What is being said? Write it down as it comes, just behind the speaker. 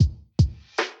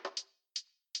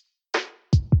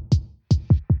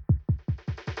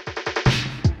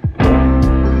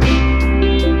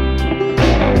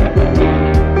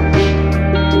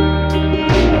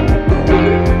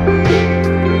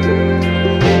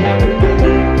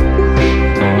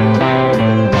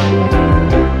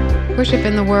Worship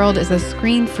in the World is a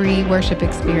screen-free worship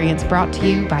experience brought to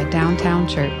you by Downtown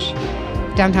Church.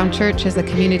 Downtown Church is a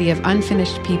community of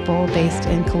unfinished people based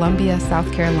in Columbia,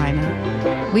 South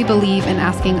Carolina. We believe in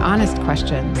asking honest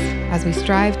questions as we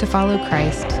strive to follow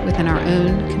Christ within our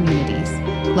own communities,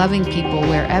 loving people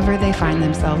wherever they find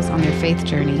themselves on their faith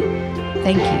journey.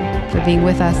 Thank you for being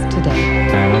with us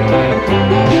today.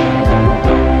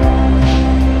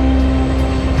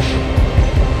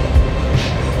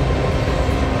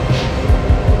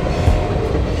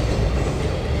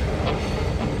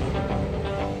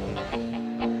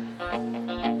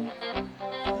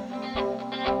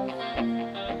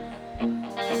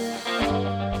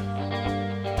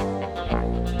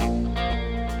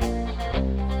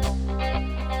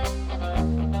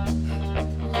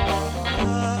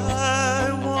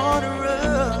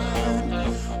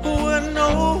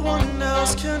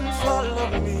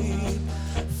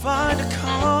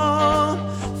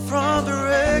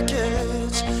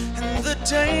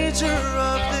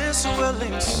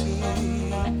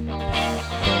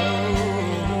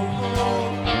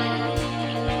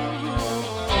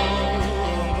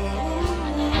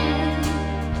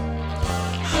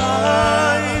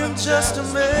 Just a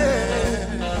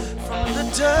man from the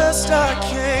dust I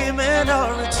came and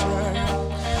I'll return.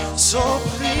 So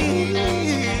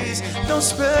please don't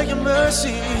spare your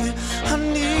mercy. I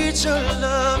need your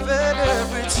love at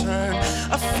every turn.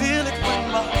 I feel it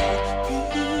when my heart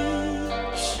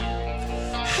beats.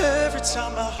 Every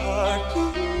time my heart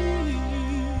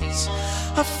beats.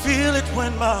 I feel it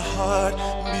when my heart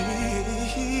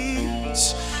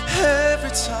beats. Every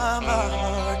time my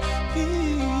heart beats.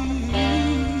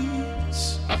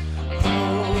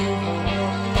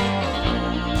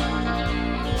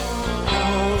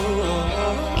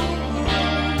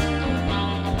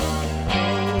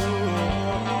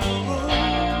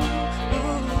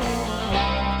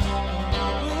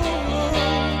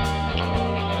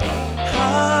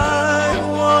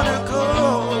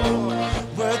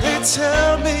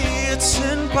 Tell me it's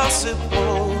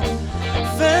impossible.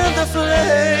 Fan the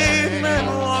flame and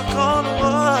walk on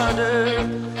water.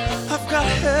 I've got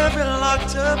heaven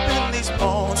locked up in these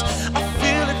bones. I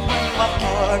feel it when my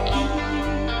heart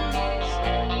beats.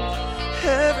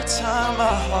 Every time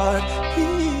my heart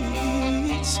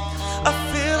beats. I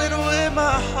feel it when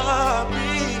my heart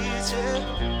beats. Yeah.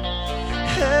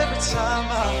 Every time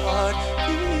my heart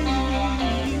beats.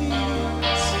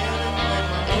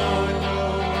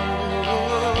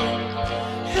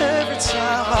 Every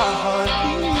time my heart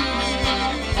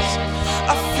beats,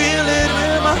 I feel it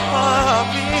when my heart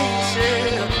beats,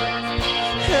 yeah.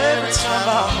 Every time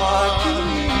my heart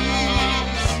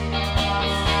beats,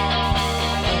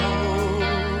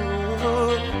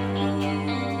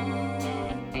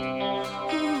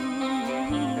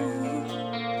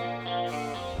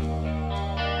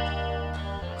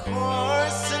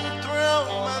 coursing through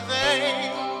my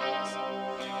veins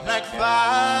like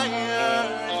fire.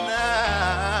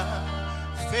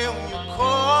 Feel you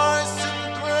coursing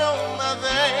through my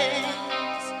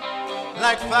veins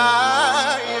like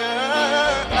fire.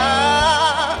 I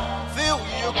feel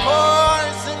you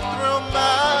coursing through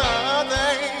my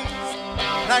veins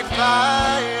like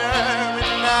fire.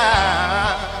 And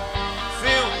I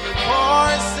feel you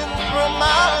coursing through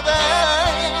my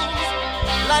veins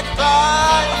like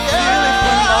fire. I feel it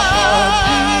when my heart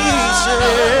beats,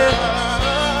 yeah.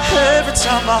 Every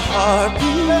time my heart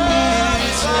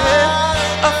beats, yeah.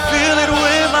 I feel it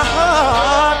when my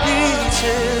heart beats,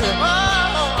 yeah.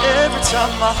 Every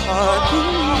time my heart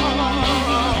beats.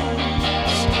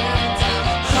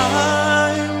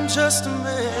 I'm just a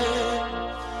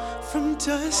man. From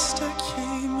dust I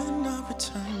came and I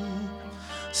return.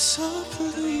 So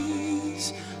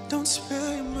please don't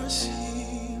spare your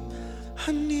mercy.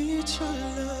 I need your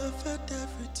love at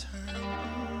every turn.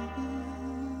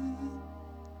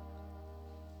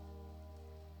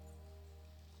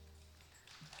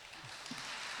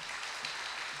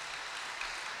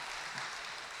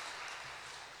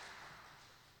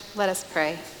 Let us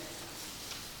pray.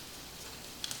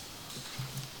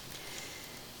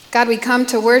 God, we come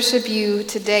to worship you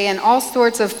today in all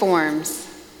sorts of forms.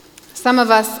 Some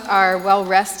of us are well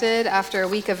rested after a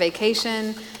week of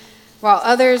vacation, while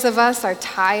others of us are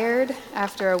tired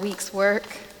after a week's work.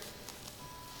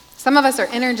 Some of us are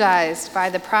energized by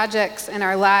the projects in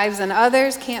our lives, and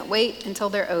others can't wait until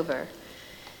they're over.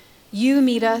 You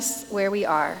meet us where we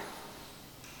are.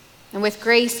 And with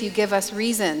grace, you give us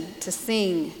reason to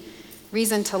sing,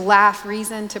 reason to laugh,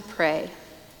 reason to pray.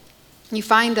 You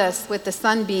find us with the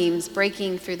sunbeams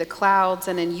breaking through the clouds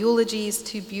and in eulogies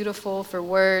too beautiful for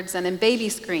words and in baby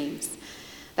screams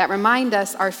that remind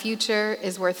us our future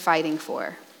is worth fighting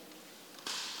for.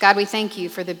 God, we thank you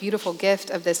for the beautiful gift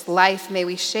of this life. May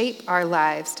we shape our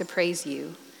lives to praise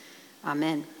you.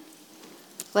 Amen.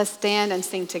 Let's stand and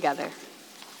sing together.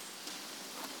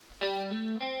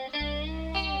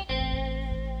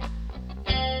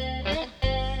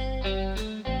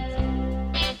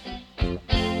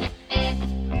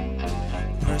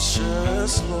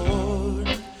 Precious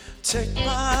Lord, take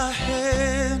my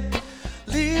hand,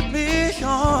 lead me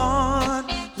on,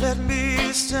 let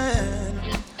me stand.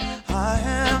 I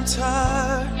am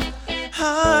tired,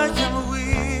 I am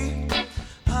weak,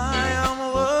 I am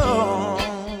alone.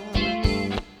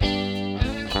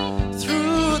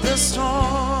 Through the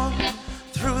storm,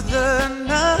 through the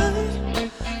night,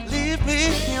 lead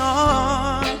me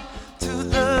on to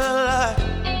the light.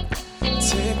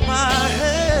 Take my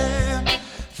hand,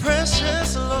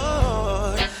 precious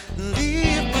Lord,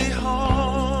 lead me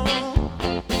home.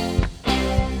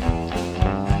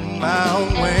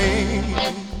 My way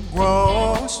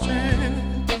grows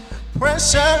strength,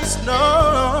 precious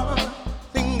Lord,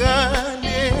 linger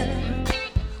near.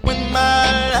 When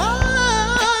my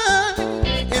life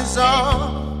is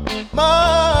almost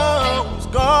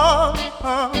gone,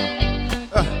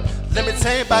 let me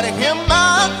tell you about it. Hear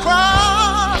my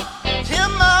cry, hear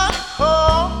my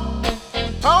call,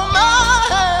 hold my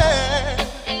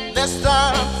hand, let's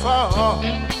start fall.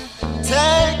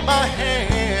 Take my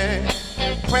hand,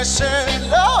 precious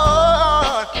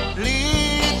Lord,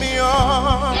 lead me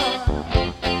on.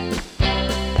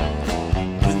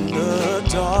 When the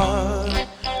dark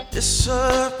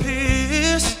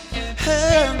disappears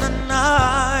and the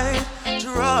night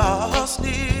draws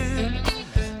near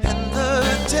and the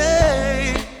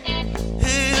day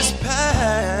is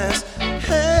past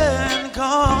and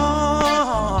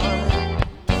gone,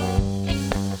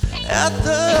 at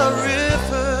the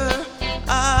river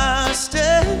I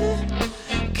stay,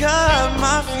 guide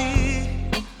my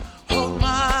feet, hold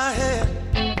my head,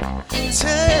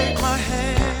 take my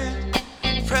hand,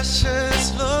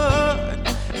 precious Lord,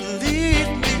 and lead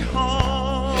me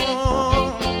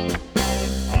home.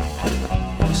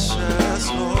 Precious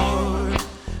Lord,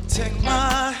 take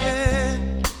my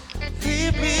hand,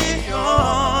 lead me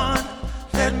on,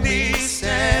 let me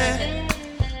stand.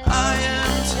 I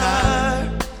am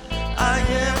tired, I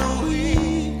am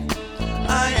weak,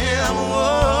 I am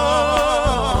worn.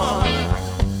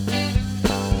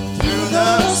 Through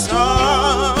the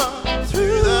storm,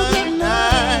 through the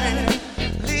night,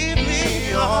 lead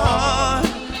me on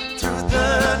through the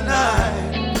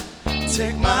night.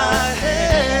 Take my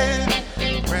hand,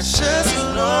 precious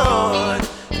Lord,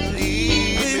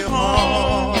 lead me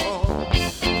home.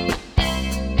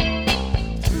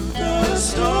 Through the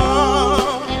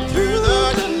storm, through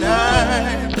the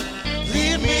night,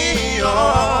 lead me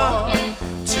on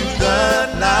to the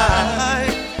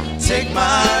light. Take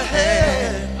my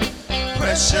hand,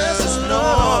 precious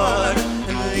Lord,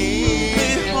 and lead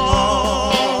me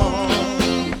home.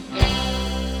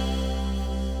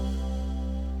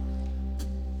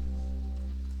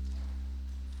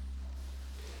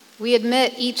 We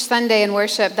admit each Sunday in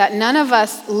worship that none of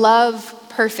us love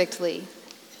perfectly.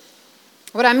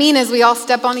 What I mean is we all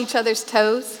step on each other's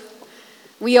toes.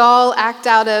 We all act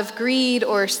out of greed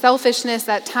or selfishness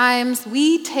at times.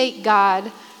 We take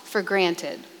God for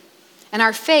granted. And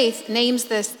our faith names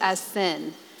this as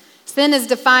sin. Sin is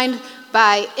defined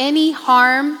by any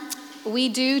harm we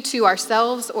do to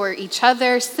ourselves or each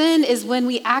other. Sin is when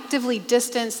we actively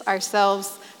distance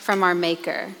ourselves from our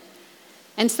Maker.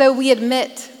 And so we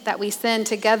admit that we sin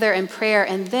together in prayer,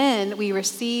 and then we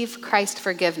receive Christ's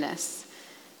forgiveness.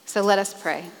 So let us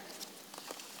pray.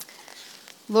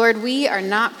 Lord, we are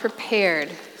not prepared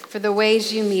for the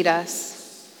ways you meet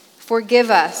us.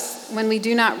 Forgive us when we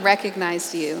do not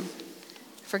recognize you.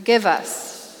 Forgive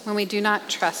us when we do not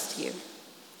trust you.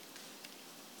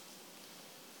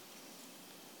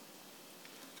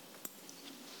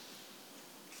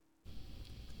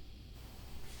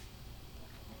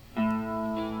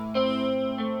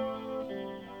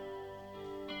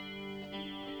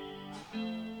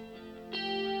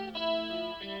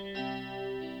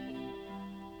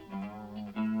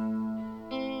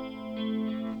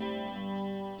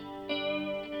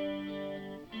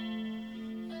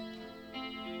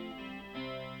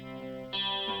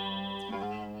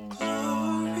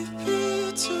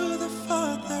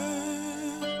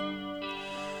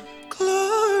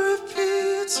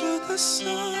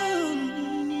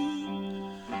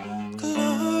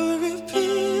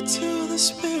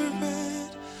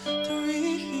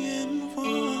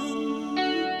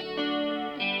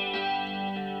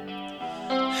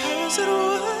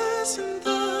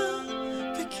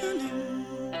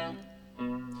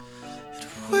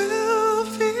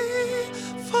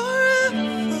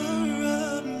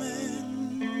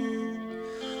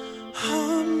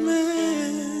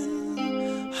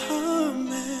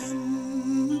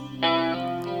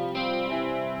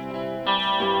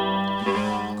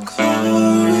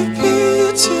 Glory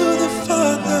be to the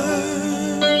Father.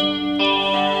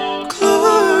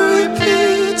 Glory be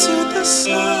to the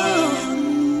Son.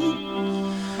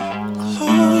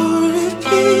 Glory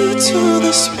be to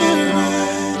the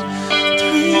Spirit.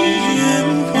 Three in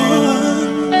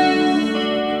one.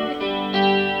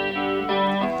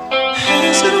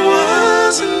 As it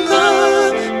was in the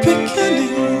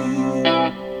beginning,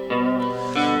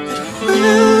 it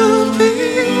will be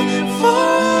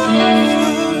forever.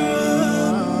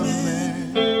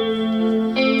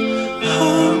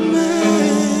 Amen.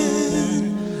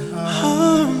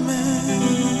 Amen.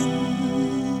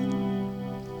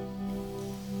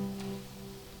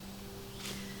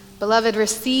 Beloved,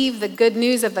 receive the good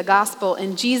news of the gospel.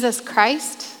 In Jesus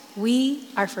Christ, we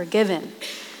are forgiven,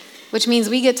 which means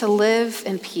we get to live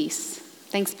in peace.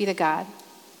 Thanks be to God.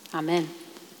 Amen.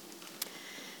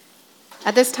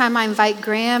 At this time, I invite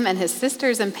Graham and his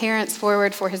sisters and parents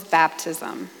forward for his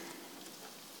baptism.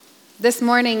 This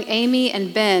morning, Amy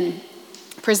and Ben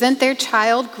present their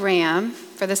child, Graham,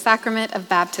 for the sacrament of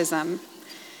baptism.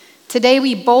 Today,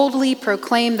 we boldly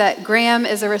proclaim that Graham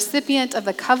is a recipient of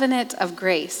the covenant of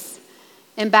grace.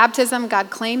 In baptism, God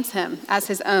claims him as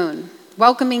his own,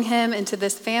 welcoming him into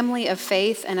this family of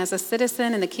faith and as a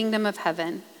citizen in the kingdom of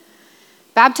heaven.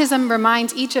 Baptism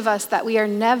reminds each of us that we are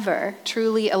never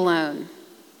truly alone,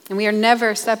 and we are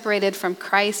never separated from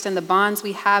Christ and the bonds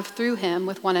we have through him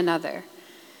with one another.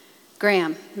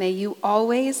 Graham, may you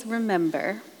always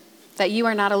remember that you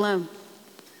are not alone.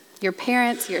 Your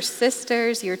parents, your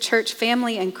sisters, your church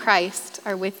family, and Christ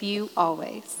are with you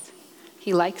always.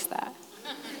 He likes that.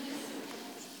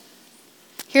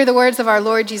 Hear the words of our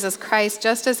Lord Jesus Christ,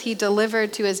 just as he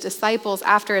delivered to his disciples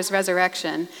after his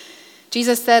resurrection.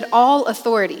 Jesus said, all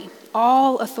authority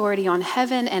on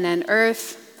heaven and on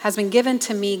earth has been given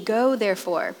to me. Go,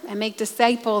 therefore, and make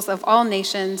disciples of all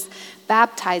nations,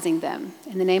 baptizing them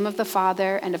in the name of the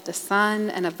Father and of the Son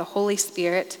and of the Holy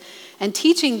Spirit, and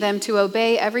teaching them to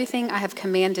obey everything I have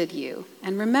commanded you.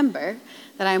 And remember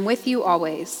that I am with you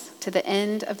always to the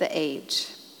end of the age.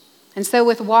 And so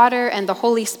with water and the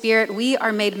Holy Spirit, we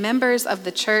are made members of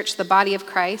the church, the body of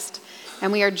Christ,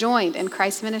 and we are joined in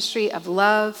Christ's ministry of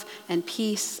love and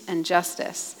peace and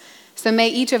justice. So may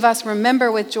each of us remember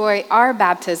with joy our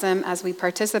baptism as we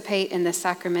participate in this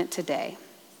sacrament today.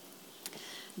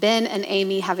 Ben and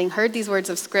Amy, having heard these words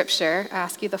of Scripture, I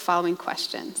ask you the following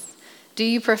questions. Do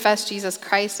you profess Jesus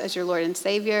Christ as your Lord and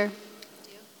Savior?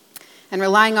 And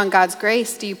relying on God's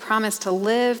grace, do you promise to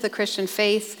live the Christian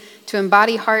faith, to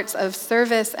embody hearts of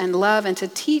service and love, and to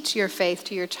teach your faith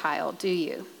to your child? Do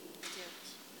you?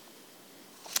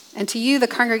 And to you, the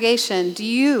congregation, do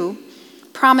you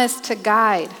promise to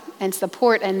guide and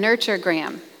support and nurture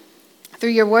Graham through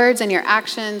your words and your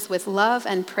actions with love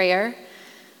and prayer?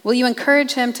 Will you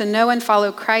encourage him to know and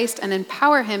follow Christ and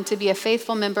empower him to be a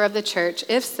faithful member of the church?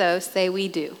 If so, say we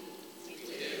do.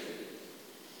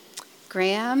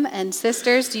 Graham and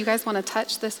sisters, do you guys want to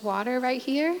touch this water right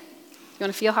here? You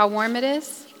want to feel how warm it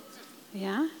is?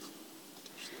 Yeah?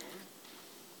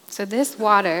 So this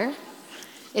water,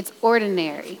 it's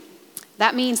ordinary.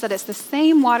 That means that it's the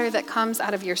same water that comes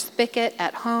out of your spigot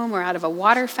at home or out of a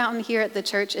water fountain here at the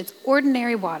church. It's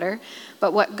ordinary water,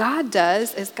 but what God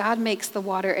does is God makes the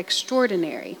water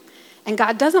extraordinary. And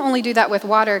God doesn't only do that with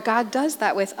water, God does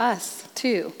that with us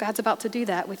too. God's about to do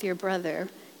that with your brother,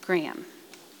 Graham.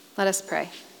 Let us pray.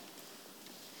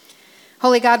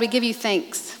 Holy God, we give you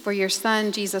thanks for your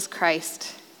Son, Jesus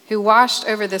Christ, who washed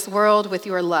over this world with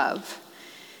your love.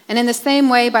 And in the same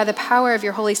way, by the power of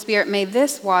your Holy Spirit, may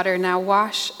this water now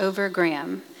wash over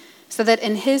Graham, so that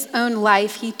in his own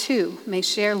life he too may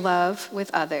share love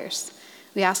with others.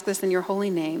 We ask this in your holy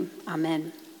name.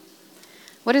 Amen.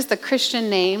 What is the Christian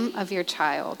name of your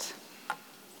child?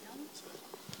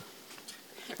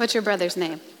 What's your brother's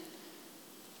name?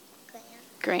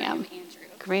 Graham.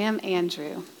 Graham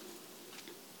Andrew.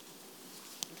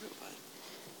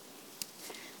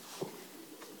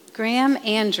 Graham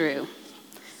Andrew,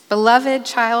 beloved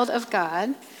child of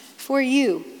God, for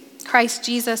you, Christ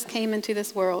Jesus came into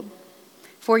this world.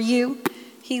 For you,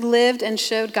 he lived and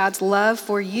showed God's love.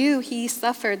 For you, he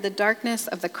suffered the darkness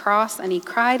of the cross, and he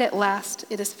cried at last,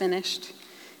 it is finished.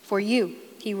 For you,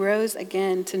 he rose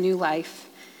again to new life.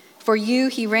 For you,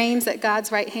 he reigns at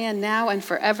God's right hand now and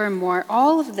forevermore.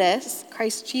 All of this,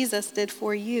 Christ Jesus did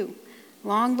for you,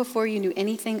 long before you knew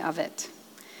anything of it.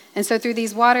 And so through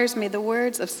these waters, may the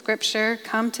words of Scripture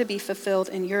come to be fulfilled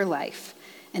in your life.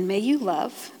 And may you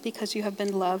love because you have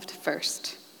been loved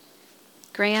first.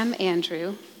 Graham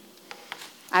Andrew,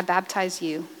 I baptize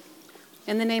you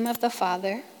in the name of the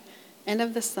Father, and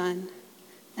of the Son,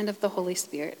 and of the Holy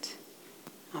Spirit.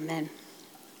 Amen.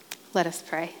 Let us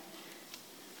pray.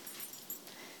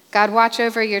 God, watch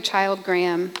over your child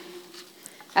Graham.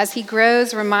 As he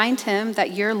grows, remind him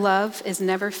that your love is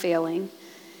never failing.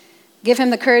 Give him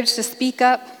the courage to speak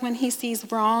up when he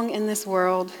sees wrong in this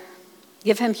world.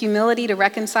 Give him humility to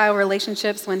reconcile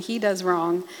relationships when he does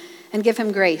wrong. And give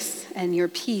him grace and your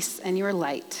peace and your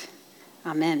light.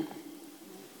 Amen.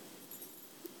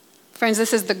 Friends,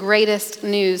 this is the greatest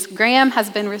news. Graham has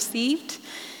been received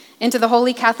into the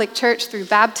Holy Catholic Church through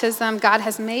baptism. God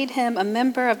has made him a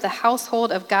member of the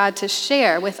household of God to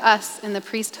share with us in the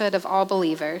priesthood of all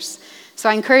believers. So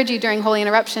I encourage you during Holy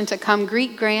Interruption to come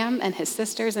greet Graham and his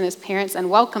sisters and his parents and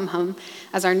welcome him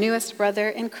as our newest brother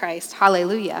in Christ.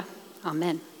 Hallelujah.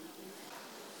 Amen.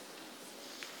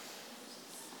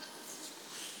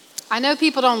 I know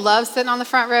people don't love sitting on the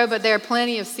front row, but there are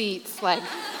plenty of seats, like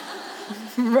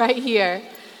right here.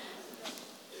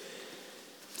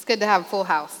 It's good to have a full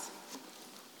house.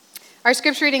 Our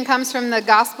scripture reading comes from the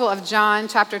Gospel of John,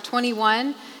 chapter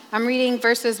 21. I'm reading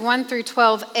verses 1 through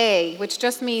 12a, which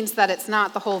just means that it's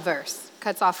not the whole verse.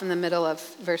 Cuts off in the middle of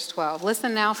verse 12.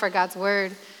 Listen now for God's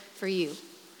word for you.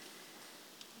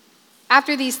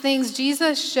 After these things,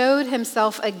 Jesus showed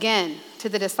himself again to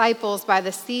the disciples by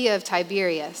the Sea of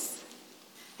Tiberias.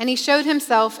 And he showed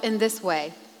himself in this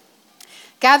way.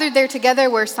 Gathered there together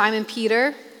were Simon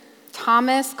Peter,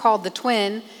 Thomas, called the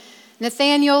twin,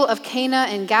 Nathanael of Cana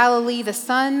in Galilee, the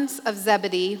sons of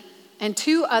Zebedee, and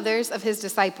two others of his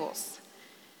disciples.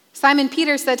 Simon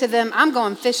Peter said to them, "I'm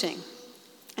going fishing."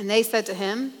 And they said to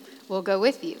him, "We'll go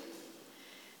with you."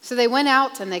 So they went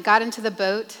out and they got into the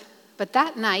boat, but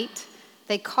that night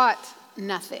they caught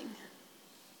nothing.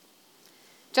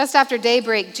 Just after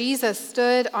daybreak, Jesus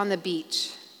stood on the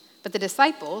beach, but the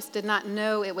disciples did not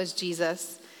know it was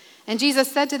Jesus. And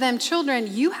Jesus said to them,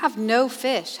 "Children, you have no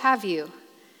fish, have you?"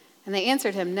 And they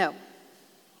answered him, "No."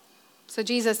 So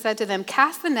Jesus said to them,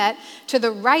 "Cast the net to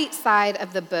the right side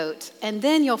of the boat, and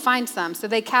then you'll find some." So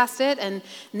they cast it, and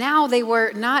now they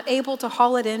were not able to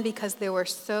haul it in because there were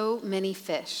so many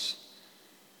fish.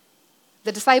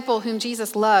 The disciple whom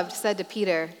Jesus loved said to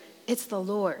Peter, "It's the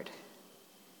Lord."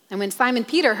 And when Simon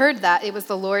Peter heard that it was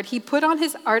the Lord, he put on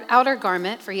his outer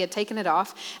garment, for he had taken it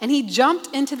off, and he jumped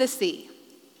into the sea.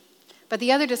 But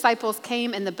the other disciples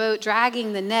came in the boat,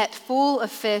 dragging the net full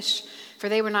of fish, for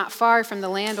they were not far from the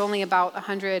land, only about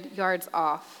 100 yards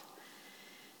off.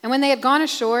 And when they had gone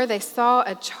ashore, they saw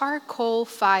a charcoal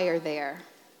fire there,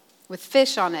 with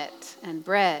fish on it and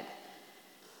bread.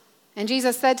 And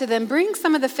Jesus said to them, "Bring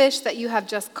some of the fish that you have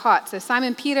just caught." So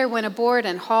Simon Peter went aboard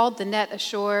and hauled the net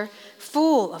ashore,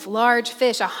 full of large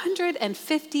fish,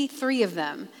 153 of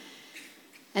them.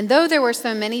 And though there were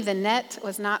so many, the net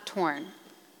was not torn.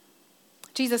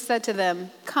 Jesus said to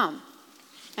them, "Come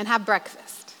and have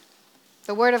breakfast."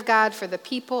 The word of God for the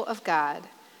people of God.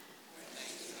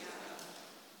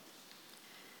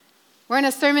 We're in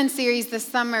a sermon series this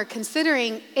summer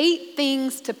considering 8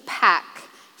 things to pack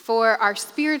for our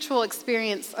spiritual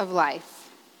experience of life.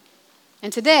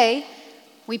 And today,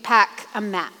 we pack a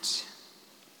match.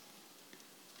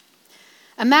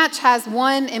 A match has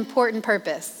one important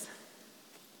purpose: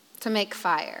 to make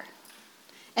fire.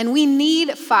 And we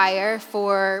need fire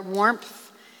for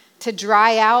warmth, to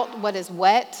dry out what is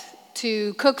wet,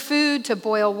 to cook food, to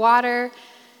boil water.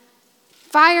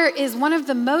 Fire is one of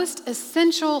the most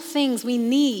essential things we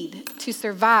need to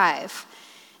survive.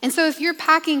 And so if you're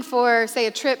packing for, say,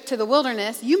 a trip to the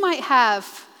wilderness, you might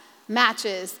have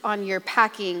matches on your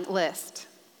packing list.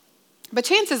 But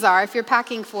chances are, if you're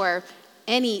packing for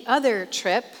any other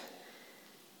trip,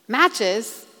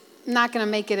 matches not going to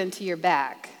make it into your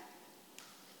bag.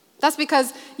 That's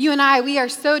because you and I, we are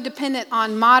so dependent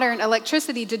on modern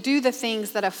electricity to do the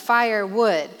things that a fire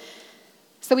would.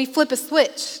 So we flip a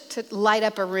switch to light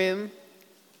up a room.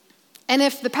 And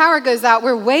if the power goes out,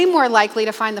 we're way more likely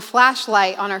to find the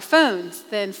flashlight on our phones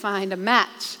than find a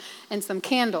match and some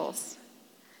candles.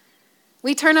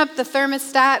 We turn up the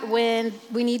thermostat when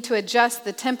we need to adjust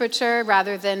the temperature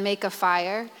rather than make a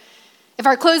fire. If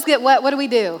our clothes get wet, what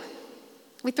do?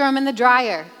 We throw them in the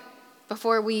dryer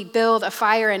before we build a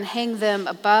fire and hang them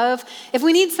above. If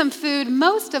we need some food,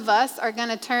 most of us are going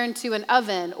to turn to an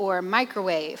oven or a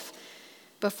microwave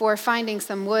before finding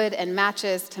some wood and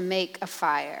matches to make a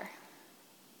fire.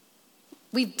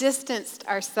 We've distanced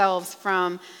ourselves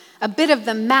from a bit of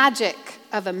the magic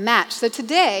of a match. So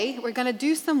today, we're going to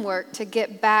do some work to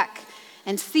get back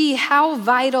and see how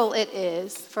vital it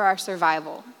is for our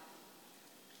survival.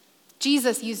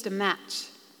 Jesus used a match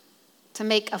to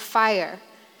make a fire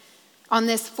on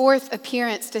this 4th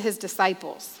appearance to his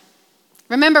disciples.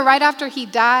 Remember, right after he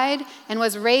died and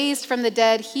was raised from the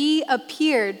dead, he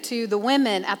appeared to the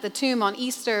women at the tomb on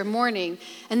Easter morning,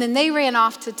 and then they ran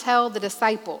off to tell the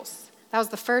disciples. That was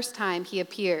the first time he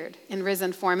appeared in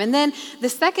risen form. And then the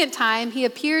second time, he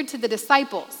appeared to the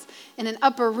disciples in an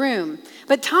upper room.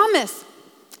 But Thomas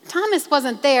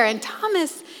wasn't there, and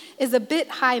Thomas is a bit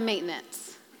high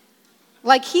maintenance.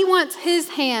 Like he wants his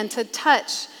hand to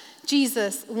touch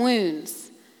Jesus' wounds.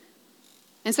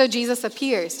 And so Jesus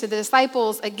appears to the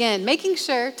disciples again, making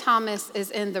sure Thomas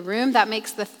is in the room. That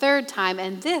makes the third time,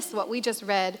 and this, what we just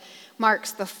read,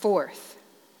 marks the fourth.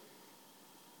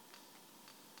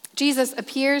 Jesus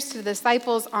appears to the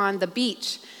disciples on the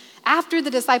beach after the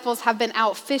disciples have been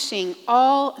out fishing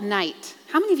all night.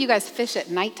 How many of you guys fish at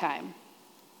nighttime?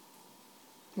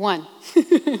 One.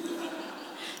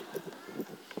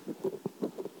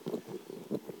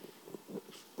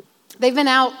 They've been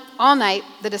out all night,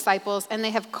 the disciples, and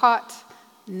they have caught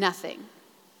nothing.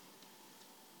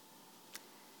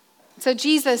 So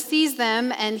Jesus sees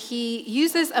them, and he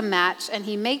uses a match, and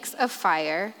he makes a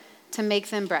fire to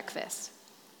make them breakfast.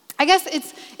 I guess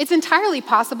it's entirely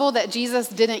possible that Jesus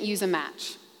didn't use a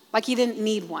match, like he didn't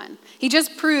need one. He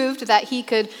just proved that he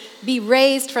could be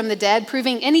raised from the dead,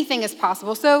 proving anything is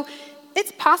possible. So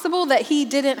it's possible that he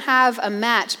didn't have a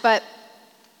match, but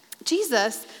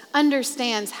Jesus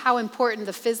understands how important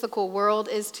the physical world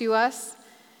is to us.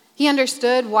 He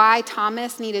understood why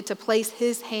Thomas needed to place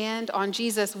his hand on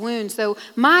Jesus' wound. So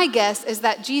my guess is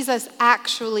that Jesus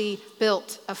actually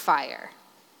built a fire,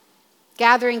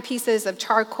 gathering pieces of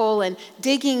charcoal and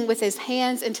digging with his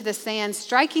hands into the sand,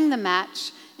 striking the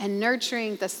match and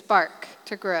nurturing the spark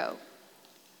to grow.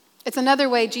 It's another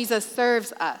way Jesus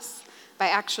serves us, by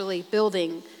actually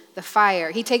building the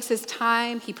fire. He takes his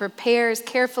time, he prepares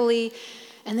carefully,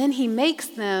 and then he makes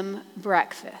them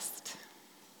breakfast.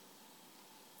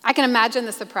 I can imagine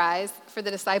the surprise for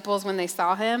the disciples when they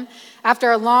saw him.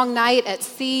 After a long night at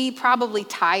sea, probably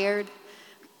tired,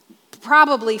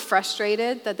 probably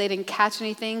frustrated that they didn't catch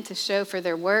anything to show for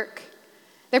their work.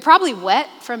 They're probably wet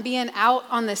from being out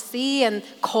on the sea and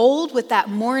cold with that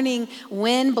morning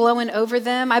wind blowing over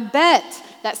them. I bet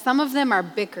that some of them are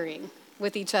bickering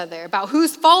with each other about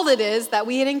whose fault it is that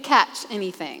we didn't catch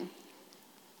anything.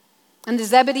 And the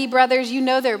Zebedee brothers, you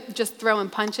know they're just throwing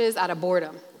punches out of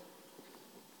boredom,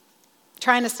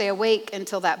 trying to stay awake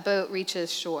until that boat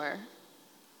reaches shore.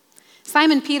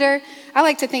 Simon Peter, I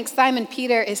like to think Simon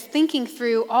Peter is thinking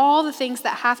through all the things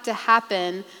that have to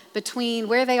happen between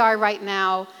where they are right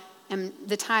now and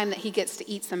the time that he gets to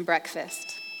eat some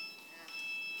breakfast.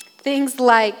 Things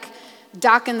like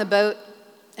docking the boat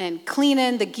and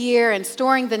cleaning the gear and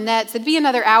storing the nets. It'd be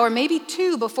another hour, maybe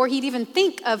two, before he'd even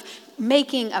think of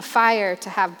making a fire to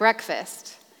have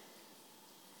breakfast.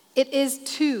 It is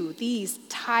to these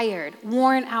tired,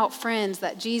 worn-out friends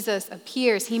that Jesus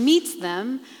appears. He meets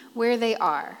them where they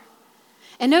are.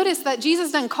 And notice that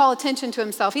Jesus doesn't call attention to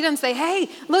himself. He doesn't say, hey,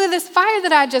 look at this fire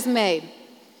that I just made.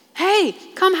 Hey,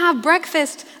 come have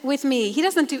breakfast with me. He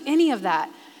doesn't do any of that.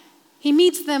 He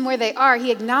meets them where they are.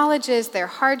 He acknowledges their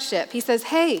hardship. He says,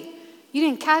 hey, you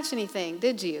didn't catch anything,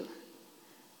 did you?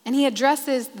 And he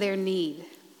addresses their need.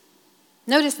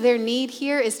 Notice their need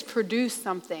here is to produce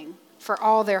something for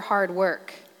all their hard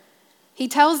work. He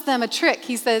tells them a trick.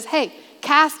 He says, hey,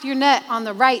 cast your net on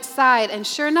the right side. And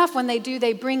sure enough, when they do,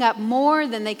 they bring up more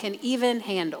than they can even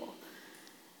handle.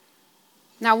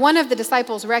 Now, one of the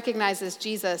disciples recognizes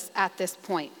Jesus at this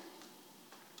point.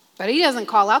 But he doesn't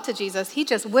call out to Jesus. He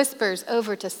just whispers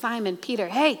over to Simon Peter,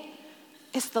 hey,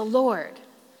 it's the Lord.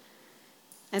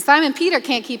 And Simon Peter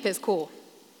can't keep his cool.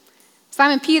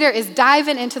 Simon Peter is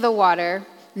diving into the water,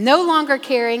 no longer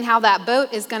caring how that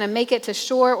boat is going to make it to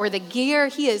shore or the gear.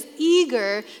 He is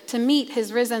eager to meet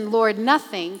his risen Lord.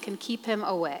 Nothing can keep him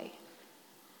away.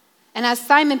 And as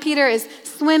Simon Peter is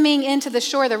swimming into the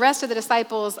shore, the rest of the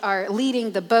disciples are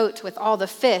leading the boat with all the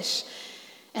fish.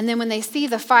 And then when they see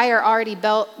the fire already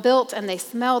built and they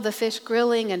smell the fish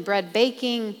grilling and bread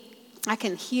baking, I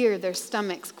can hear their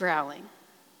stomachs growling.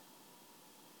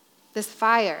 This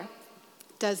fire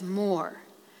does more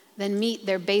than meet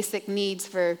their basic needs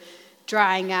for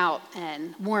drying out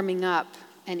and warming up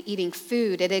and eating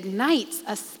food. It ignites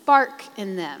a spark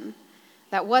in them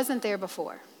that wasn't there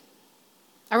before.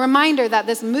 A reminder that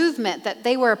this movement that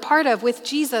they were a part of with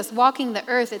Jesus walking the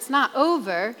earth, it's not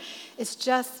over, it's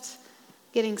just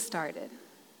getting started.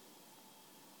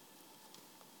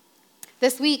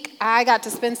 This week, I got to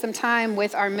spend some time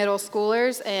with our middle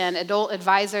schoolers and adult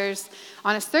advisors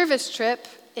on a service trip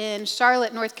in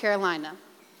Charlotte, North Carolina.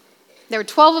 There were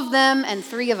 12 of them and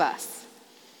 3 of us.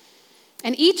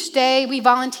 And each day we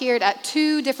volunteered at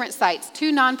 2 different sites,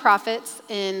 2 nonprofits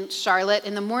in Charlotte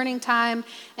in the morning time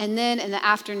and then in the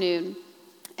afternoon.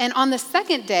 And on the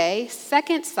second day,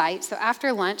 second site, so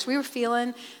after lunch, we were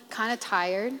feeling kind of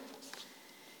tired.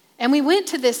 And we went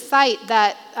to this site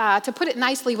that, to put it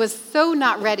nicely, was so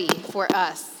not ready for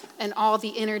us and all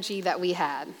the energy that we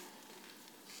had.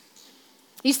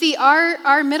 You see,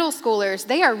 our middle schoolers,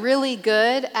 they are really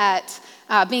good at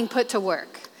being put to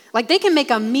work. Like, they can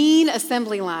make a mean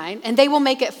assembly line, and they will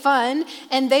make it fun,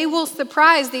 and they will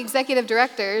surprise the executive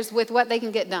directors with what they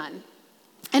can get done.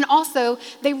 And also,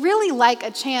 they really like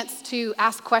a chance to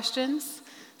ask questions.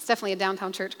 It's definitely a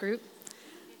downtown church group.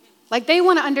 Like, they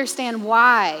want to understand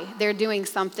why they're doing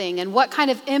something and what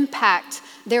kind of impact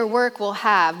their work will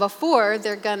have before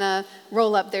they're going to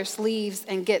roll up their sleeves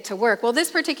and get to work. Well,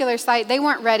 this particular site, they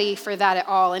weren't ready for that at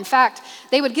all. In fact,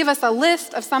 they would give us a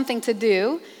list of something to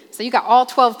do. So you got all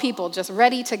 12 people just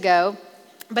ready to go.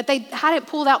 But they hadn't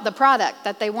pulled out the product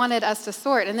that they wanted us to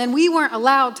sort. And then we weren't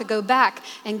allowed to go back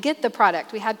and get the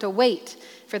product. We had to wait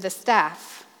for the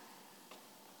staff.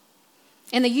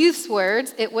 In the youth's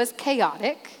words, it was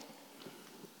chaotic.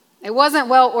 It wasn't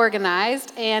well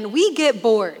organized. And we get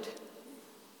bored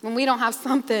when we don't have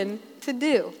something to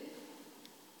do.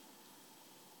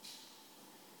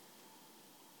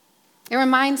 It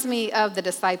reminds me of the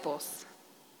disciples.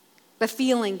 The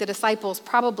feeling the disciples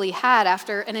probably had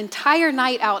after an entire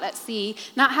night out at sea,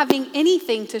 not having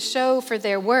anything to show for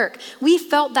their work. We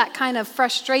felt that kind of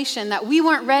frustration that we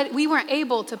weren't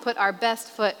able to put our best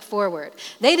foot forward.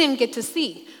 They didn't get to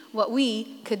see what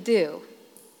we could do.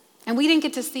 And we didn't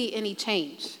get to see any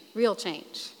change, real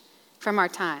change, from our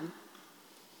time.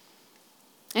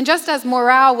 And just as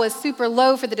morale was super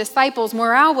low for the disciples,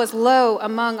 morale was low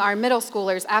among our middle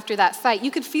schoolers after that site. You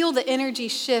could feel the energy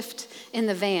shift in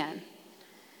the van.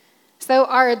 So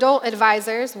our adult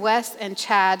advisors, Wes and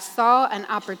Chad, saw an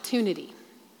opportunity.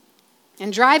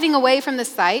 And driving away from the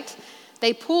site,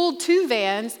 they pulled 2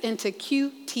 vans into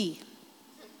QT,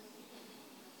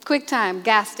 QuickTime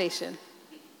gas station.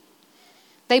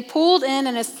 They pulled in,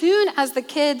 and as soon as the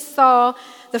kids saw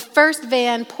the first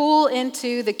van pull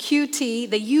into the QT,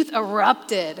 the youth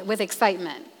erupted with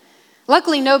excitement.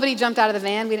 Luckily, nobody jumped out of the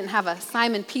van. We didn't have a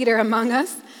Simon Peter among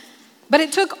us. But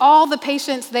it took all the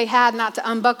patience they had not to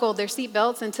unbuckle their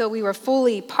seatbelts until we were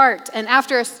fully parked. And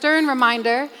after a stern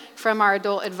reminder from our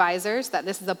adult advisors that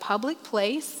this is a public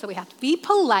place, so we have to be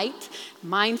polite,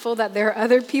 mindful that there are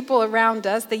other people around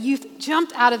us, the youth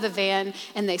jumped out of the van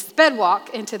and they sped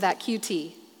walk into that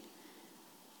QT.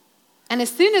 And as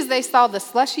soon as they saw the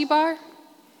slushy bar,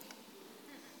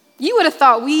 you would have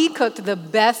thought we cooked the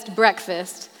best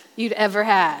breakfast you'd ever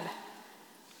had.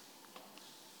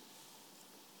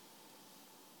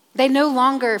 They no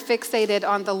longer fixated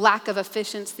on the lack of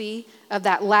efficiency of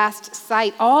that last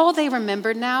site. All they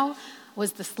remembered now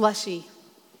was the slushie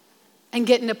and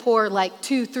getting to pour like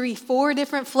 2, 3, 4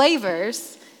 different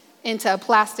flavors into a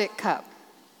plastic cup.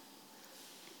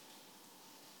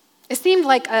 It seemed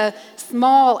like a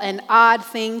small and odd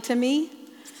thing to me,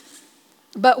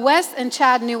 but Wes and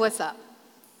Chad knew what's up.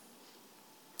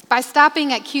 By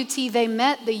stopping at QT, they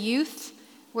met the youth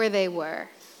where they were.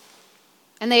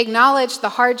 And they acknowledged the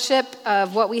hardship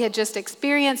of what we had just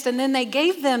experienced, and then they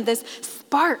gave them this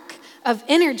spark of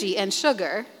energy and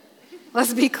sugar,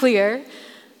 let's be clear,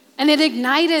 and it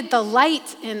ignited the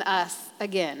light in us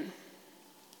again.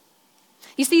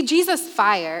 You see, Jesus'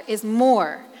 fire is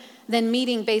more than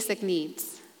meeting basic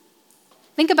needs.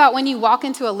 Think about when you walk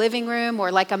into a living room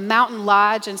or like a mountain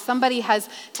lodge and somebody has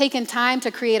taken time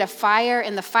to create a fire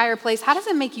in the fireplace. How does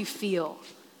it make you feel?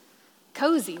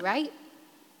 Cozy, right?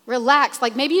 Relax.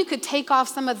 Like maybe you could take off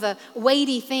some of the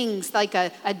weighty things like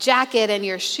a jacket and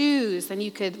your shoes and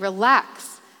you could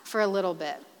relax for a little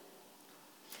bit.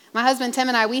 My husband Tim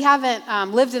and I, we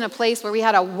haven't lived in a place where we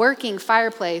had a working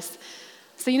fireplace.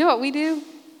 So you know what we do?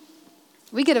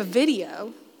 We get a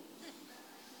video.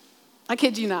 I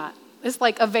kid you not. It's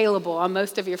like available on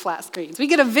most of your flat screens. We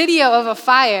get a video of a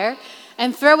fire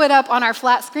and throw it up on our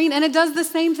flat screen and it does the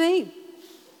same thing.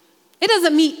 It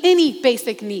doesn't meet any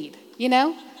basic need, you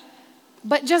know?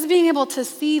 But just being able to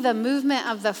see the movement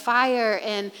of the fire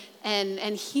and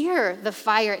hear the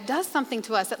fire, it does something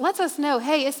to us. It lets us know,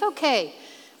 hey, it's okay.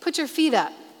 Put your feet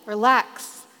up.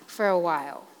 Relax for a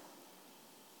while.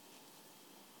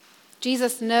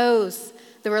 Jesus knows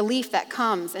the relief that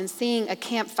comes in seeing a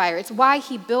campfire. It's why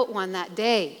he built one that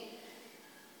day.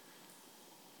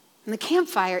 And the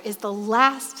campfire is the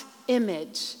last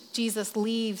image Jesus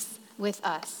leaves with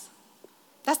us.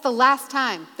 That's the last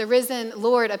time the risen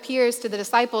Lord appears to the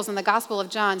disciples in the Gospel of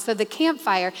John. So the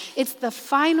campfire, it's the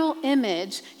final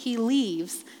image he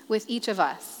leaves with each of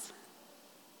us.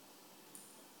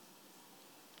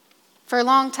 For a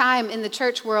long time in the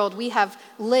church world, we have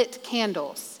lit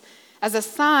candles as a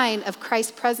sign of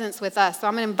Christ's presence with us. So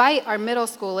I'm going to invite our middle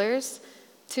schoolers,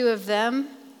 two of them,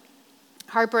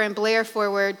 Harper and Blair,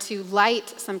 forward to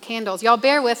light some candles. Y'all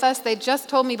bear with us. They just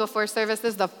told me before service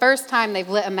this is the first time they've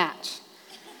lit a match.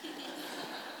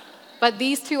 But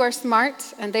these two are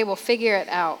smart, and they will figure it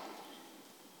out.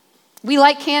 We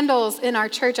light candles in our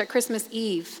church at Christmas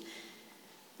Eve.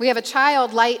 We have a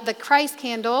child light the Christ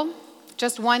candle,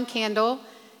 just one candle.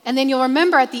 And then you'll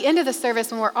remember at the end of the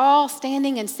service when we're all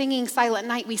standing and singing Silent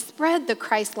Night, we spread the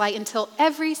Christ light until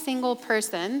every single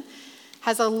person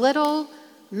has a little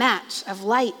match of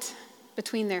light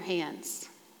between their hands.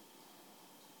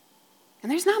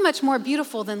 And there's not much more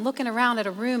beautiful than looking around at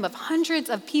a room of hundreds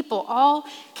of people all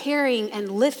carrying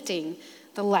and lifting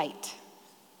the light.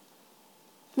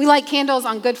 We light candles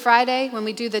on Good Friday when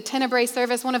we do the Tenebrae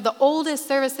service, one of the oldest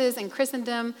services in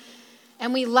Christendom.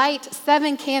 And we light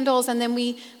 7 candles, and then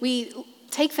we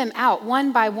take them out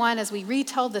one by one as we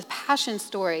retell the passion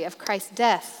story of Christ's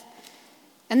death.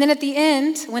 And then at the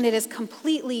end, when it is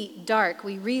completely dark,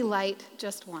 we relight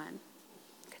just one.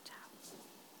 Good job.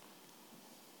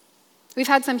 We've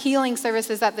had some healing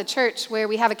services at the church where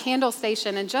we have a candle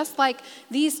station, and just like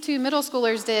these two middle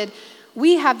schoolers did,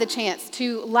 we have the chance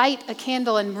to light a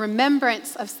candle in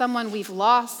remembrance of someone we've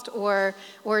lost or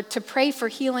to pray for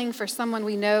healing for someone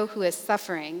we know who is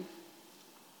suffering.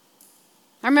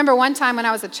 I remember one time when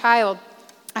I was a child,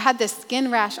 I had this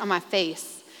skin rash on my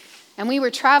face. And we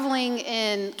were traveling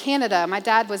in Canada. My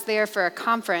dad was there for a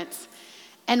conference.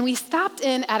 And we stopped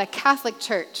in at a Catholic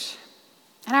church.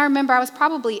 And I remember I was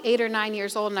probably 8 or 9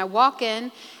 years old, and I walk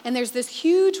in, and there's this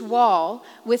huge wall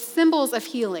with symbols of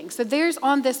healing. So there's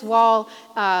on this wall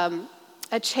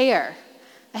a chair,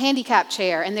 a handicap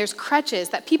chair, and there's crutches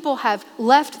that people have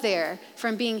left there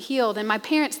from being healed. And my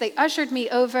parents, they ushered me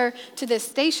over to this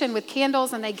station with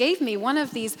candles, and they gave me one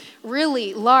of these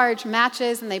really large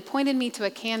matches, and they pointed me to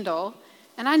a candle,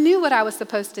 and I knew what I was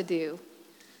supposed to do.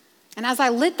 And as I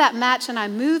lit that match and I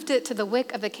moved it to the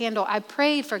wick of the candle, I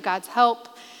prayed for God's help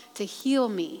to heal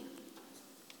me.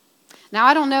 Now,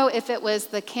 I don't know if it was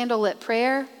the candlelit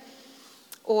prayer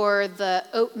or the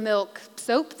oat milk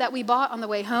soap that we bought on the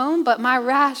way home, but my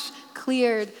rash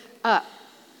cleared up.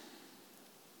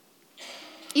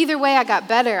 Either way, I got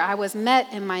better. I was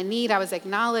met in my need, I was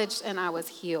acknowledged, and I was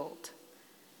healed.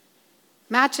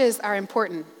 Matches are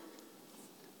important,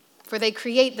 for they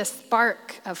create the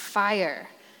spark of fire.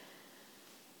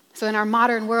 So in our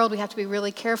modern world, we have to be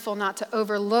really careful not to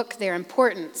overlook their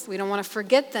importance. We don't want to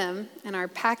forget them in our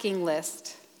packing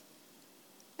list.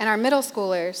 And our middle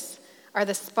schoolers are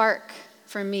the spark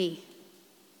for me.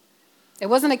 It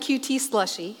wasn't a QT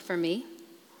slushie for me,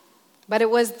 but it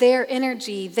was their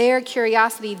energy, their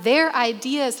curiosity, their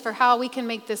ideas for how we can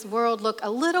make this world look a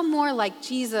little more like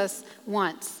Jesus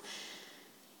wants.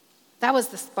 That was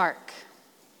the spark.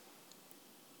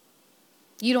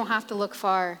 You don't have to look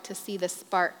far to see the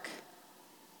spark.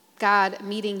 God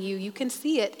meeting you. You can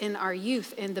see it in our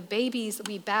youth, in the babies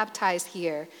we baptize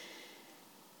here.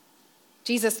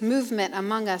 Jesus' movement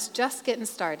among us just getting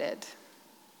started.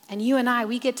 And you and I,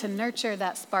 we get to nurture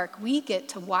that spark. We get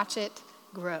to watch it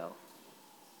grow.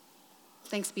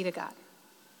 Thanks be to God.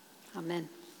 Amen.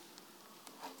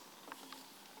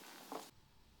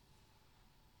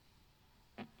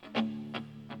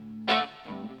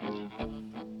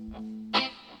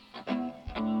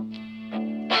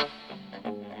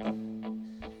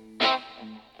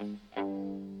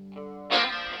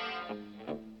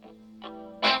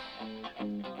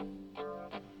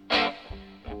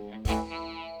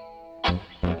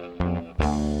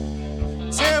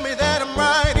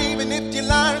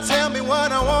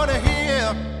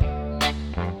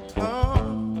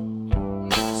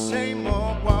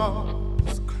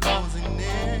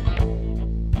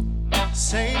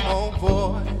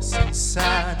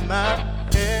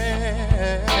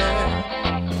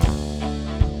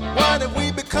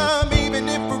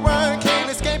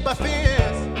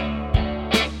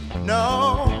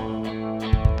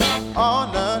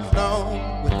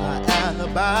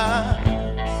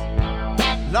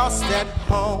 Lost at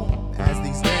home as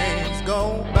these days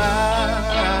go by.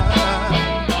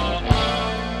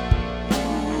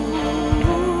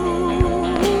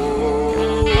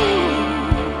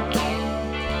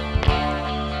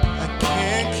 I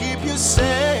can't keep you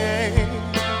safe,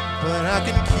 but I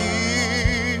can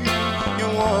keep you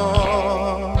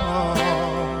warm.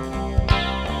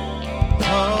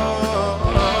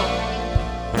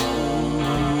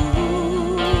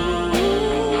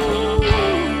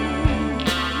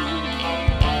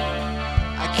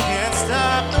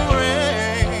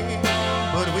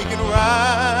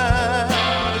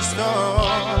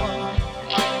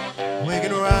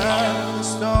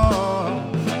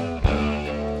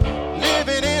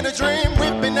 a dream,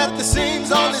 ripping at the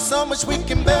seams, only so much we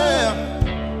can bear.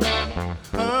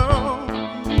 Oh,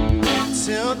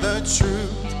 till the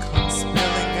truth comes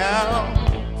spilling out.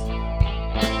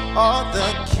 All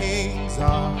the kings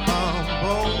are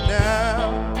humble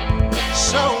now.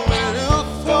 So we look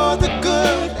for the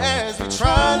good as we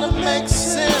try to make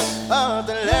sense of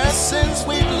the lessons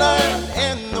we've learned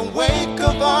in the wake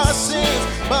of our sins.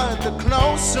 But the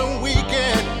closer we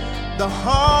get, the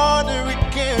harder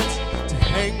it gets to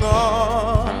hang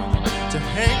on, to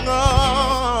hang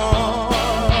on.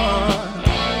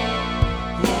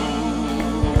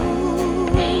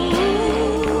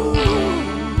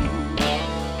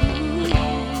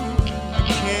 I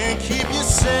can't keep you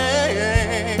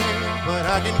safe, but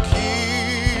I can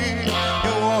keep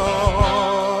you warm.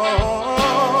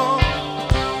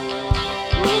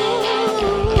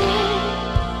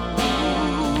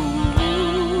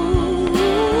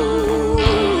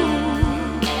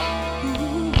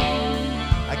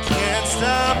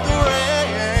 Stop the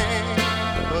rain,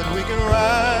 but we can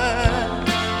ride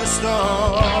the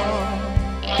storm.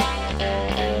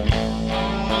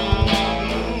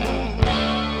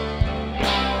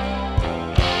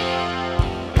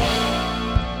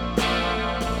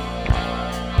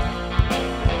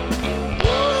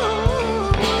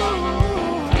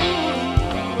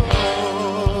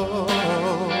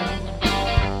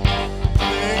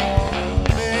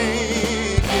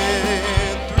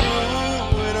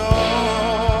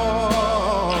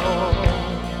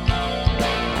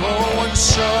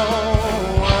 Show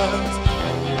us who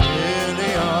we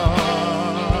really are.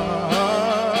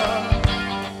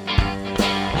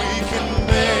 We can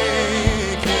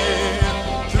make it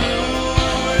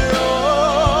through it all.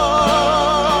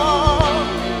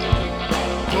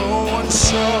 Go and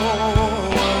show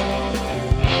us who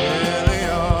we really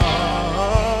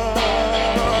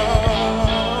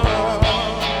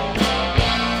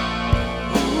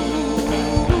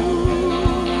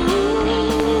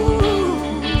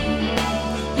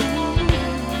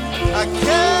I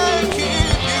can't keep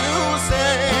you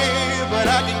safe, but I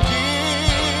can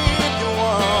keep you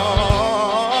warm.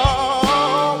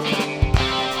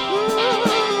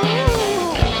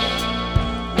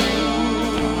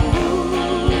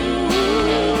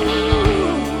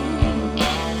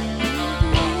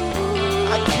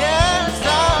 I can't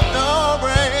stop the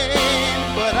rain,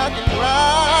 but I can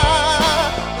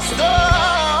ride the storm.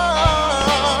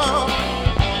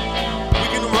 We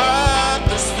can ride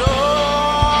the storm.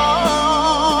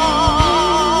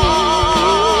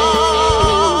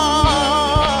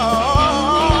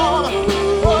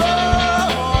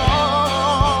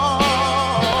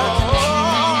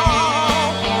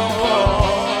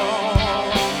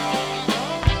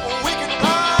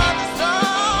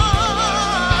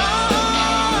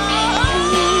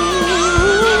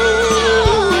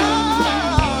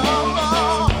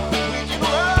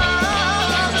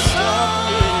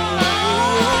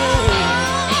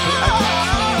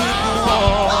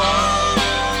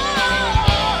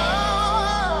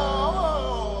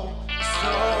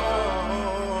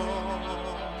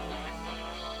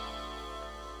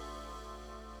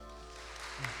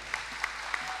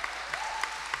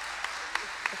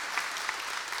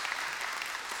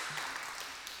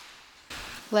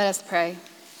 Let us pray.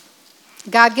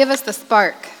 God, give us the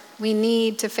spark we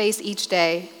need to face each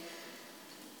day.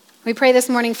 We pray this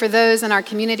morning for those in our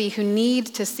community who need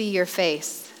to see your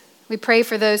face. We pray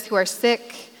for those who are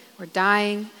sick or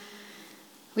dying.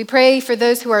 We pray for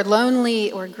those who are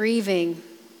lonely or grieving.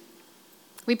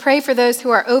 We pray for those who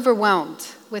are overwhelmed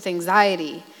with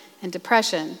anxiety and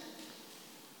depression.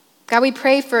 God, we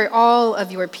pray for all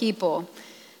of your people.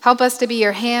 Help us to be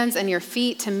your hands and your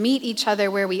feet to meet each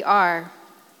other where we are.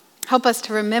 Help us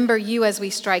to remember you as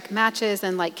we strike matches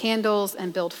and light candles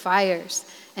and build fires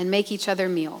and make each other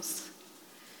meals.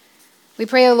 We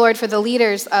pray, O Lord, for the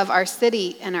leaders of our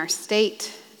city and our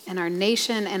state and our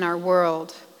nation and our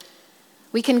world.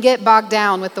 We can get bogged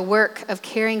down with the work of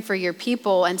caring for your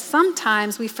people, and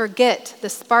sometimes we forget the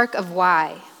spark of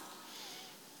why.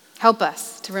 Help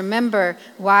us to remember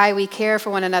why we care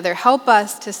for one another. Help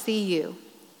us to see you.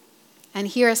 And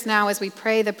hear us now as we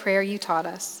pray the prayer you taught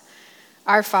us.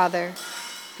 Our Father,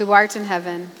 who art in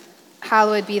heaven,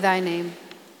 hallowed be thy name.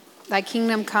 Thy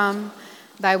kingdom come,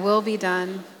 thy will be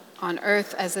done, on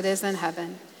earth as it is in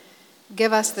heaven.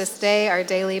 Give us this day our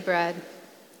daily bread,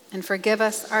 and forgive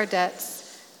us our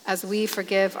debts as we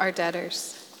forgive our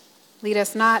debtors. Lead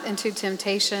us not into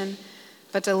temptation,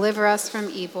 but deliver us from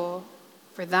evil.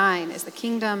 For thine is the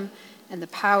kingdom and the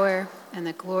power and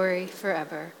the glory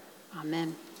forever.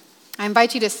 Amen. I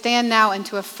invite you to stand now and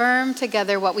to affirm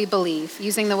together what we believe,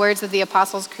 using the words of the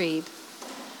Apostles' Creed.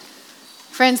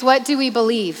 Friends, what do we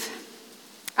believe?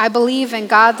 I believe in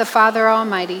God the Father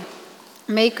Almighty,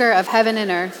 maker of heaven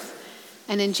and earth,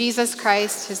 and in Jesus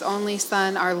Christ, his only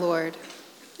Son, our Lord,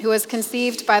 who was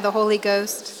conceived by the Holy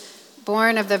Ghost,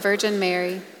 born of the Virgin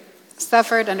Mary,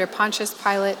 suffered under Pontius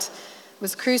Pilate,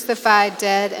 was crucified,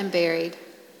 dead, and buried.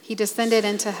 He descended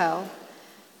into hell.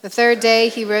 The third day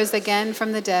he rose again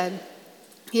from the dead.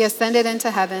 He ascended into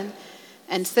heaven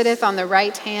and sitteth on the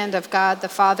right hand of God the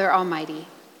Father Almighty.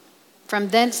 From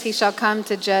thence he shall come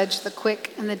to judge the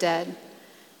quick and the dead.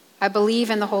 I believe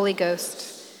in the Holy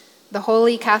Ghost, the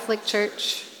holy Catholic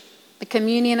Church, the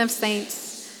communion of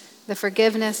saints, the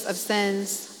forgiveness of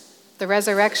sins, the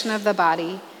resurrection of the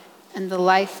body, and the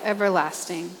life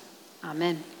everlasting.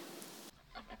 Amen.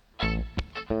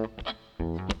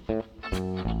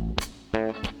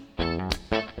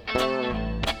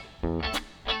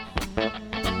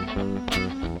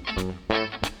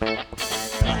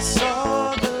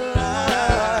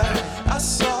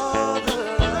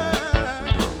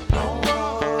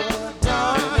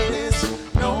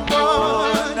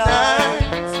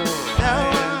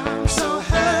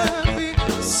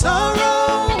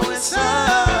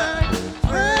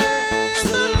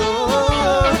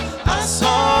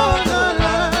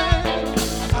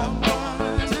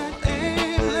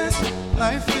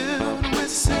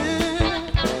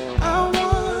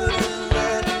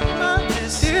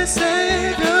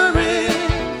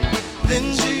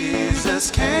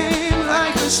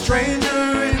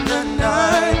 Stranger in the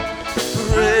night,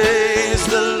 praise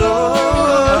the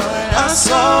Lord. I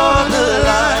saw the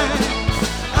light,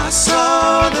 I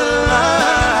saw the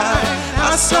light,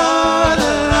 I saw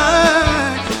the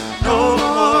light. No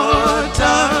more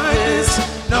darkness,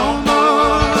 no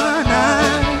more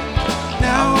night.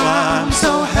 Now I'm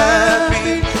so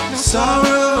happy, no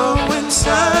sorrow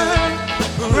inside.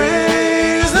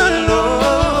 Praise the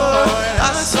Lord.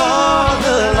 I saw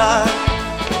the light.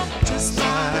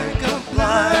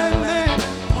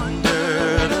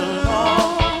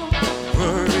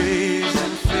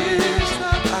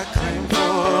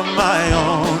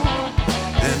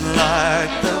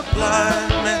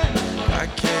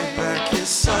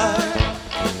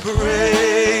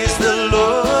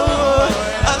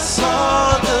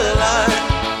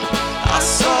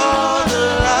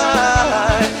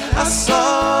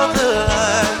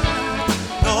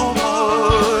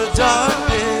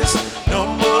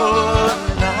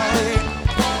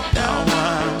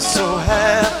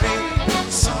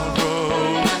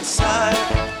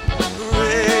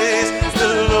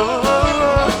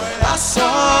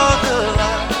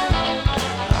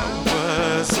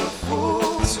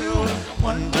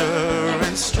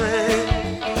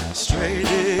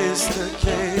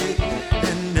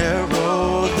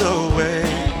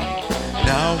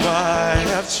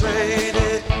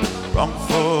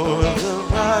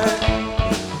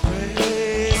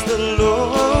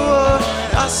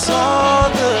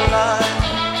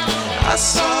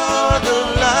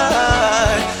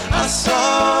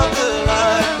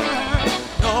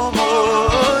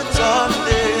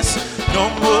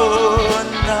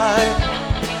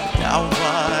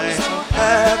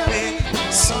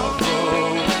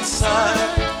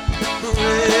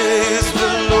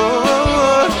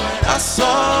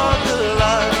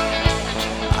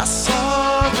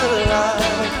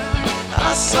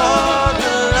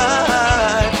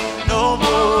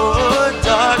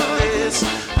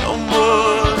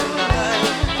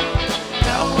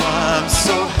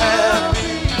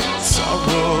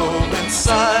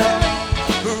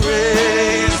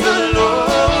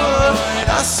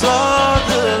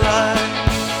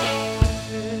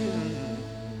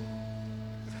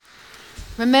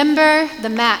 Remember the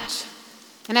match.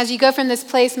 And as you go from this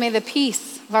place, may the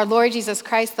peace of our Lord Jesus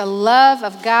Christ, the love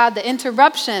of God, the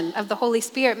interruption of the Holy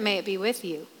Spirit, may it be with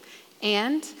you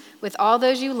and with all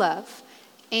those you love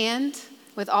and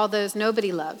with all those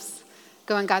nobody loves.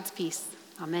 Go in God's peace.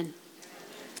 Amen.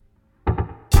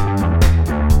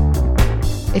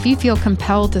 If you feel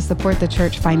compelled to support the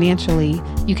church financially,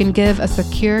 you can give a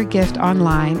secure gift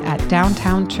online at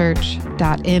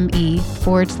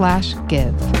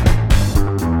downtownchurch.me/give.